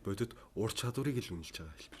бол яг бодит ур чадварыг л үнэлж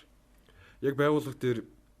байгаа хэлбэр. Яг байгууллага дээр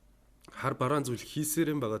хар бараан зүйл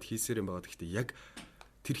хийсээрэн байгаад гэхдээ яг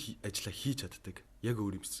тэр ажлаа хийж чаддаг. Яг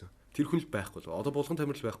өөр юмсан. Тэр хүн л байхгүй бол одоо булган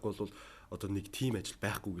тамирал байхгүй бол одоо нэг тим ажил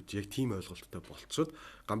байхгүй гэж яг тим ойлголттой болчиход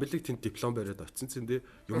гамбилэг тэнд диплом бариад очсон цэндээ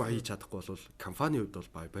юм хийж чадахгүй бол компани хувьд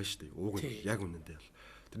бол бай шүү дээ. Ууг нь яг үнэндээ бол.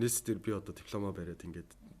 Тэрнээс тэр би одоо дипломоо бариад ингээд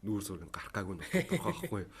нүүр зургийг гарах гаагүй нь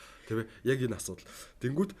болохгүй. Тэгвэ яг энэ асуудал.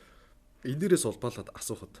 Тэнгүүд энэ дээрээс улбаалаад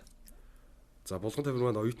асуухад за булган тамир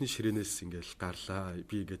маань оюутны ширээнээс ингээл гарлаа.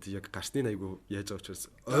 Би ингээд яг гарсны айгу яаж байгаа учраас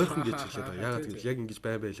ойрхон гэж хэлээд байгаа. Яагаад гэвэл яг ингэж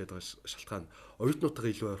бай байлаад байгаа шалтгаан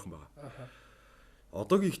оюутнуудтайгаа илүү ойрхон байгаа.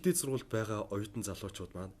 Одоогийн ихтэй сургуульд байгаа оюутан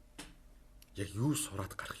залуучууд маань яг юу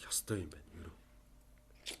сураад гарах ёстой юм байна юу?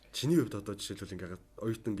 Чиний хувьд одоо жишээлбэл ингээд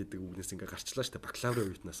оюутан гэдэг үгнээс ингээд гарчлаа штэ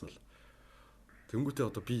бакалаврын оюутнаас бол. Тэнгүүтээ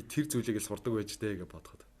одоо би тэр зүйлийг л сурдаг байж дээ гэж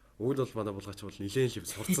бодоход. Уг нь бол манай булгаач бол нилээн л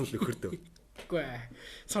сурцсан л нөхөртэй. Үгүй ээ.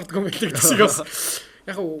 Сардгүй мэлдэг гэсэн бас.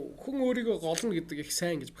 Яг хүн өөрийгөө голно гэдэг их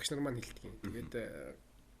сайн гэж багш нар маань хэлдэг юм. Тэгээд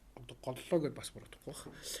голлоо гэдээ бас буруудахгүй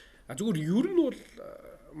баг. Зүгээр ер нь бол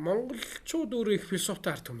монголчууд өөрөө их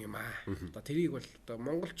философитой ард түмэн юм аа. Одоо тэрийг бол одоо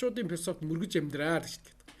монголчуудын философид мөргөж амьдраад гэж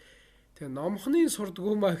хэлдэг. Тэгээ номхны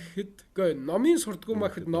сурдгуу маа гэхэд номын сурдгуу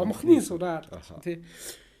маа гэхэд номхны сураад тий.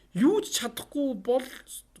 Юу ч чадахгүй бол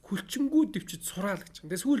хүлчингүү дэвчиж сураал гэж.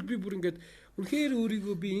 Тэгээ сүүл би бүр ингээд үнэхээр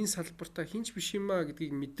өөрийгөө би энэ салбартаа хинч биш юм аа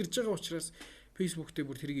гэдгийг мэдэрж байгаа учраас Facebook дээр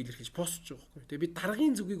бүр тэрийг илэрхийлж постж байгаа байхгүй. Тэгээ би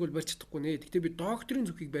даргын зүгийг бол барьж чадахгүй нэ. Гэхдээ би докторийн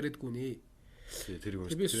зүгийг бариадгүй нэ.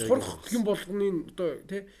 Тэгээ би сурах юм болгоны одоо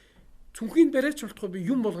тий цүнхийн бариач болтгоо би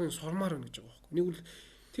юм болгоны сурмаар байна гэж байгаа байхгүй. Нэг бол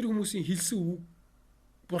тэр хүмүүсийн хэлсэн үг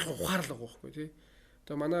болгон ухаарлаг байгаа байхгүй тий.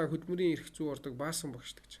 Одоо манай хөдөлмөрийн эрх зүй ордог баасан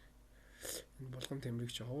багшд гэж. Энэ болгон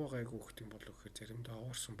тамирыг чи ховоо гайгүй хөхт юм болов гэхээр заримдаа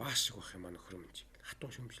овоорсон бааш шиг байх юм аа нөхөр минь.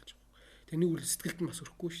 Хатуу шөмжилж байгаа. Тэгээ нэг үл сэтгэлд нь бас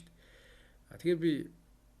өрөхгүй шүү дээ. Тэгэхээр би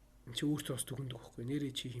чи өөртөө бас дүгндэг байхгүй.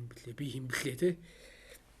 Нэрээ чи хин блэ? Би хин блэ те.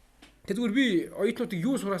 Тэгвэл би оюутнуудыг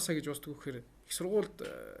юу сураасаа гэж боддог гэхээр их сургуульд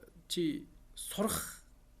чи сурах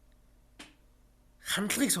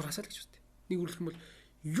хандлагыг сураасаа л гэж боддог. Нэг үрлэх юм бол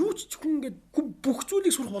юу ч хүн ингээд бүх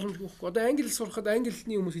зүйлийг сурах боломжгүй байхгүй. Одоо англи хэл сурахад англи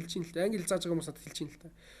хэлний хүмүүс хэлж ийн л та. Англи зааж байгаа хүмүүс надад хэлж ийн л та.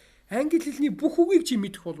 Англи хэлний бүх үгийг чи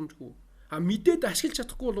мэдэх боломжгүй. Мэдээд ашиглаж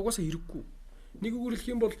чадахгүй бол угаасаа хэрэггүй. Нэг үгээр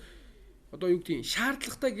хэлэх юм бол одоо юу гэдэг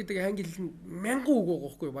шаардлагатай гэдэг англи хэл нь мянган үг байгаа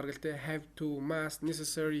байхгүй баг л те have to must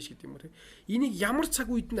necessary гэдэг юм уу те энийг ямар цаг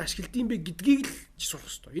үед нь ашигладаг юм бэ гэдгийг л сурах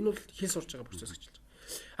хэрэгтэй. Энэ бол хэл сурч байгаа процесс гэж хэлж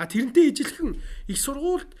байгаа. Тэрнтэй ижилхэн их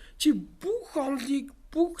сургуульд чи бүх онлыг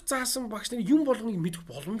бүх заасан багш нарын юм болгоныг мэдэх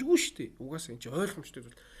боломжгүй шүү дээ. Угаасаа энэ чи ойлгомжтой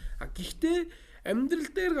зүйл. Гэхдээ амьдрал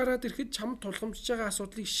дээр гараад ирэхэд чамд тулгамжж байгаа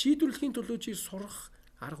асуудлыг шийдвэрлэхийн төлөө чи сурах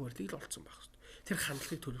арга барилыг л олцсон байх хэрэгтэй. Тэр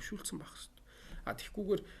хандлагыг төлөвшүүлсэн байх хэрэгтэй.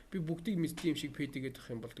 Тэгэхгүйгээр би бүгдийг мэддэг юм шиг пэдэгээд авах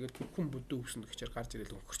юм бол тэгээд хүн бүдүү өснө гэчээр гарч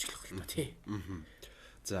ирэл өнгөрчлөх л та тий.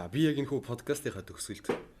 За би яг энэ хүү подкастынхаа төгсгөлд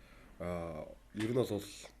ер нь бол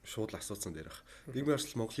шууд л асуусан дээр баг. Нийгмийн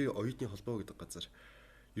арчил Монголын оюутны холбоо гэдэг газар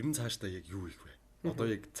ер нь цаашдаа яг юу хийх вэ? Одоо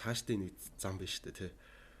яг цаашдын нэг зам биш үү те.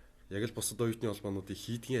 Яг л бусад оюутны холбоонуудыг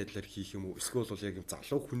хийдгийн адилаар хийх юм уу? Эсвэл бол яг юм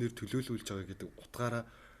залуу хүнээр төлөөлүүлж байгаа гэдэг утгаараа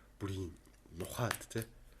бүрийн нухаад те.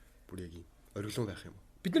 Бүр яг юм ориглон байх юм уу?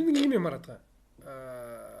 Бид нар нэг юм хараад байгаа.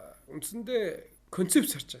 Үндсэндээ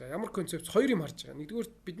концепт харж байгаа. Ямар концепт? Хоёр юм харж байгаа. Нэгдүгээр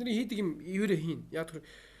бидний хийдэг юм еврей хийн. Яг тэр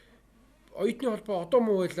оюутны холбоо одоо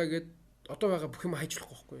муу байлаа гэд одоо байгаа бүх юм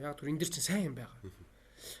хайжлахгүй байхгүй. Яг түр энэ дэр чинь сайн юм байгаа.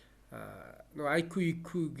 Нөгөө IQ EQ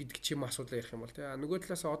гэдэг чим асуудал ярих юм бол тий. Нөгөө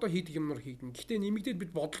талаас одоо хийдэг юмнууд хийгдэн. Гэхдээ нэмэгдээд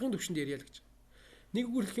бид бодлогын төвшөнд яриа л гэж. Нэг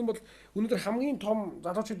үгээр хэлэх юм бол өнөөдөр хамгийн том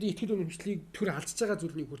залуучуудын ихтгэл үнэмшлийг төр алдчихж байгаа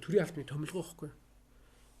зүйлний үгээр төрийн албаны томилгоо байхгүй.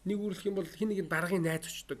 Нэг үгээр хэлэх юм бол хин нэгэн даргын найз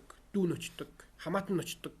очдог, дүүн очдог, хамаатан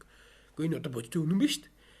очдог. Гэхдээ энэ одоо бодтой үнэн биш шүү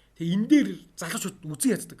дээ. Тэгээ энэ дээр залуучууд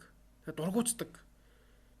үзэн яддаг. Тэгээ дургуутдаг.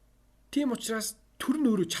 Тийм учраас төр нь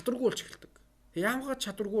өөрөө чадваргүй болж эхэлдэг. Яамгаад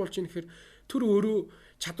чадваргүй болж ийм гэхээр төр өөрөө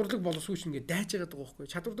чадварлаг боловсгүй чинь ингээд дайж байгаа даа байхгүй.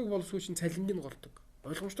 Чадварлаг боловсгүй чинь цалингийн голдог.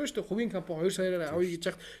 Ойлгомжтой шүү дээ. Хувийн компани 2 саяар авъя гэж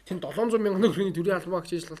яхад тэнд 700 мянган төгрөгийн төрийн албаа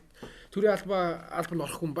гэж ажиллалт төрийн албанд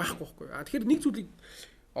орох хүн байхгүй байхгүй. Тэгэхээр нэг зүйлийг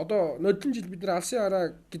одоо нодлон жил бид нар алсын хараа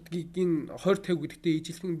гэдгийг энэ 2050 гэдэгтээ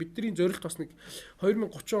ижилхэн бидний зорилт бас нэг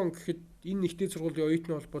 2030 он гэхэд энэ нэгтэй сургуулийн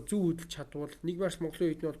оюутны холбоо зөв хөдөлж чадвал нэг бааш Монголын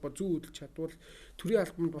оюутны холбоо зөв хөдөлж чадвал төрийн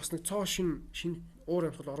албанд бас нэг цоо шин уур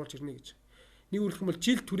амьсгал оруулж ирнэ гэж. Нэг үгэх юм бол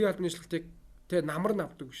жил төрийн албаны ажиллагтыг тэгээ намар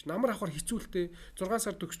навдаг биш. Намар авахар хэцүүлтэй 6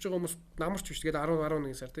 сар төгсөж байгаа хүмүүс намарч биш. Тэгээд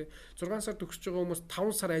 11 сар тий 6 сар төгсөж байгаа хүмүүс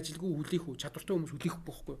 5 сар ажилгүй хүлээх үү? Чадвартай хүмүүс хүлээхгүй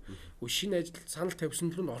байхгүй. Хөө шинэ ажил санал тавьсан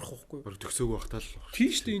л нь орох байхгүй. Төгсөөгүй багтаа л.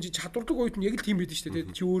 Тийм шүү дээ. Энэ чадвартай оюут нь яг л тийм байдаг шүү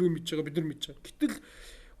дээ. Чи өөрөө мэдж байгаа бид нар мэдж байгаа. Гэтэл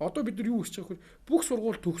одоо бид нар юу хийж байгаа вэ? Бүх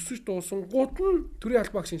сургууль төгсөж дуусан гууд нь төрийн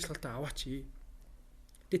албаа шинжилгээтэй аваач.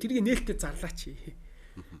 Тэгээд тэрийг нээлттэй зарлаач.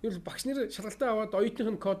 Юу л багш нар шалгалтаа аваад оюутных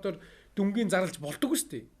нь кодоор дүнгийн зарлж болдог шүү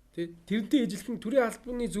дээ. Тэрнтэй ижилхэн төрийн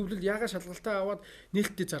албаны зөвлөл яагаад шалгалтаа аваад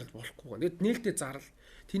нээлттэй зарлж болохгүй. Нээлттэй зарл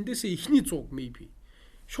тэндээсээ ихний 100 maybe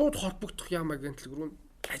шууд холбогдох яамаа гэнтлэг рүү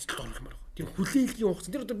ажилд оруулмаар байна. Тэр хүлээлгийн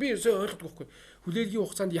хугацаанд тэр одоо би ойлгохгүй байхгүй. Хүлээлгийн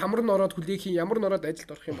хугацаанд ямар н ороод хүлээх юм, ямар н ороод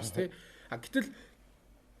ажилд орох юм бас тий. Гэтэл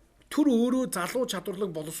төр өөрөө залуу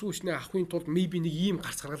чадварлаг боловсгүй хүчнээ авахын тулд maybe нэг ийм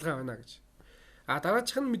гарц гаргалгаа байна гэж.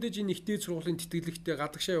 Дараачих нь мэдээж энэ ихтэй сургуулийн тэтгэлэгтэй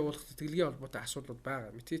гадагшаа явуулах тэтгэлгийн холбоотой асуудлууд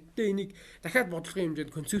байгаа. Мэдээтэй энийг дахиад бодлогын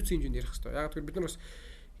хэмжээнд концепцийн хэмжээнд ярих хэрэгтэй. Яг тэгэхээр бид нар бас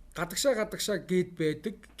гадагшаа гээд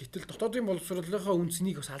байдаг. Гэтэл дотоодын боловсруулалтынхаа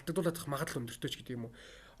үндснийг бас алдагдуулах магадлал өндөртэй ч гэдэг юм уу.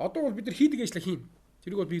 Одоо бол бид нар хийдэг ажлаа хийн.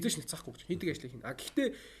 Тэрийг бол бидээс нэцэхгүй гэж хийдэг ажлаа хийн. Гэхдээ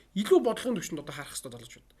илүү бодлогын төвшөнд одоо харах хэрэгтэй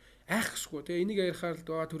залуучууд. Айхгүй тий энийг ярихаар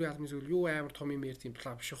л төрийн албаны зөвлөл юу амар том юм ярьд юм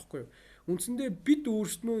план биш байхгүй юу. Үндсэндээ бид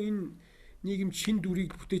өөрснөө энэ нийгэмд шин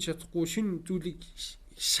дүрийг бүтээж чадахгүй, шин зүйлийг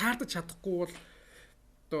шаардаж чадахгүй бол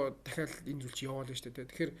одоо дахиад энэ зүйл чи яваалаа шүү дээ.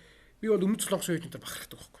 Тэгэхээр би бол өмнөд солонгосын оюутнуудаар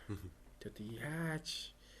бахархдаг байхгүй. Тэгээд яаж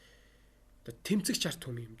одоо тэмцэх чарт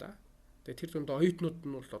хүм юм да. Тэгээд тэр дунд оюутнууд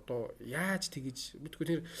нь бол одоо яаж тэгэж мэдгүй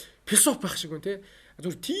тэр философи байх шиг байна те.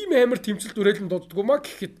 Зүгээр тийм амар тэмцэл дүрэлэн дууддаггүй маа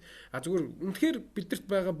гэхэд зүгээр үнэхээр бидэрт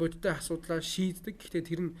байгаа бодиттой асуудлаа шийддэг. Гэхдээ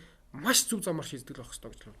тэр нь маш зөв замаар шийддэг л байх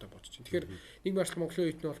хэрэгтэй гэж надад бодож байна. Тэгэхээр нэг маршал Монголын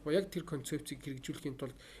оюутны холбоо яг тэр концепцийг хэрэгжүүлэхийн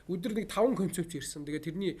тулд өдөр нэг 5 концепц ирсэн. Тэгээд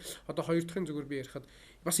тэрний одоо хоёр дахын зүгээр би ярихад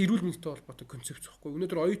бас эрүүл мэндтэй холбоотой концепц байхгүй.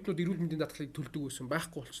 Өнөөдөр оюутнууд эрүүл мэндийн даатгалыг төлдөг байсан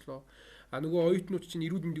байхгүй болчлоо. Нөгөө оюутнууд чинь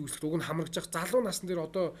эрүүл мэндийн үйлчлэл уг нь хамрагж явах залуу насн дээр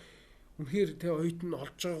одоо үнэхээр тэ оюутан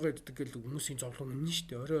олж байгаа гэдэг гэл хүмүүсийн зовлон үнэн шүү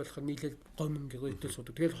дээ. Орой болох нийлээд гомн гэдэг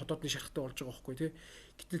суудаг. Тэгэл хотоодны шархтай болж байгаа байхгүй тий.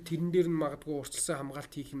 Гэтэл тэрэн дээр нь магадгүй урьдчилсан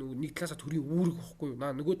хамгаалт хийх нь нэг талаасаа төрийн үүрэг байхгүй юу.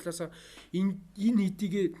 Нөгөө талаасаа энэ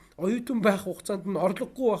хэдийгээ оюутан байх хугацаанд нь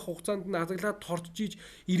орлогогүй байх хугацаанд нь азаглаад тордж ийж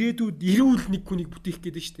ирээдүйд эрүүл нэг хүнийг бүтээх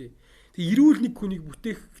гэдэг шүү дээ. Тэг эрүүл нэг хүнийг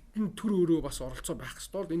бүтээхэд нь төр өөрөө бас оролцоо байх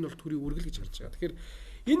ёстой. Энэ бол төрийн үүрэг л гэж харж байгаа. Тэгэхээр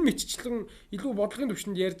энэ мэтчлэн илүү бодлогын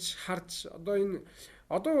төвшөнд ярьж харж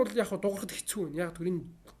одоо бол яг дуурахад хэцүү байна. Яг төрийн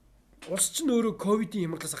улс чинь өөрөө ковидын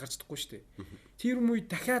хямралаас гарч чадахгүй шүү дээ. Тэр үе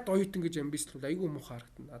дахиад оюутан гэж амбицлуул айгүй муухай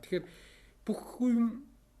харагдана. Тэгэхээр бүх юм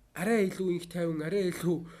арай илүү их тайван, арай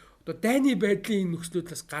илүү одоо дайны байдлын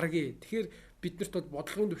нөхцлөөдлөөс гаргая. Тэгэхээр биднэрт бол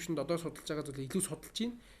бодлогын төвшөнд одоо судалж байгаа зүйл илүү судалж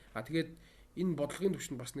байна. Тэгээд энэ бодлогын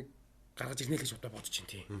төвшөнд бас нэг гаргаж ирнэ л гэж одоо бодож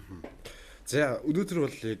байна тий. За өнөөдөр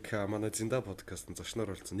бол яг манай Зинда подкастын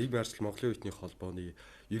зочноор болсон нийгмийн арчил Монголын оюутны холбооны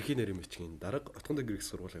ерхий нарийн бичгийн дарга Отгондоо гэрэг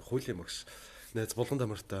сургуулийн хуулийн багш найз Булган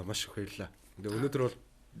Дамартай маш их баярлалаа. Өнөөдөр бол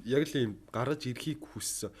яг л ийм гараж ирэхийг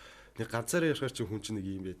хүссэн. Нэг ганцаараа яшгаар чинь хүн чинь нэг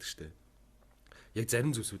юм байдаг штэ. Яг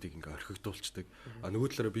зарим зүйлсүүдийг ингээ орхигдуулцдаг. Нөгөө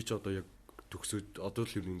талаараа би ч одоо яг төгсөд одоо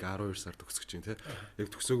л ингээ 12 сар төгсөж чинь тий.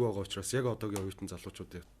 Яг төгсөөгүй байгаа учраас яг одоогийн оюутан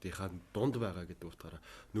залуучуудынхаа дунд байгаа гэдэг утгаараа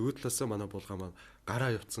нөгөө талаасаа манай Булган маань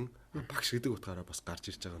гараа явцсан багш гэдэг утгаараа бас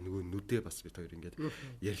гарч ирж байгаа нөгөө нүдээ бас бид хоёр ингээд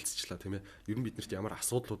ярилцчихлаа тийм ээ. Ер нь биднэрт ямар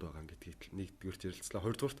асуудлууд байгаа гэдгийг нэгдүгээрт ярилцлаа.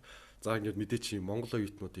 Хоёрдугаарт за ингээд мэдээч Монгол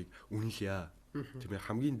оюутнуудыг үнэлье. Тийм ээ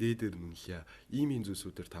хамгийн дээдээр нь үнэлье. Ийм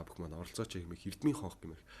зүйлсүүдээр та бүх маань оролцооч гэмэх эрдмийн хонх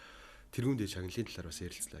гэмэх тэрүүндээ шагналын талаар бас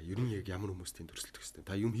ярилцлаа. Ер нь яг ямар хүмүүсийн төрөлтөх хэвээр.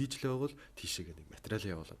 Та юм хийж л байвал тийшээгээ нэг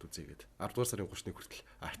материал явуулаад үзье гээд 10 дугаар сарын 31 хүртэл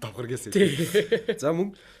давгаргээс. За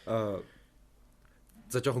мөн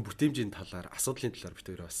За жоохон бүтээмжийн талаар, асуудлын талаар бид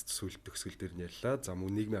хоёр бас сүүл төгсгөл дээр нь ярьлаа. За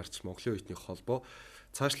мөн нийгмийн ардч Монголын оюутны холбоо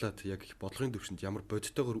цаашлаад яг бодлогын төвшөнд ямар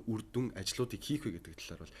бодитойгоор үр дүн ажлуудыг хийх вэ гэдэг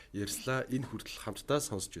талаар бол ярьслаа. Энэ хүртэл хамтдаа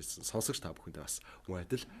сонсч байсан сонсогч та бүхэндээ бас мөн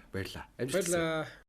адил баярлалаа. Баярлалаа.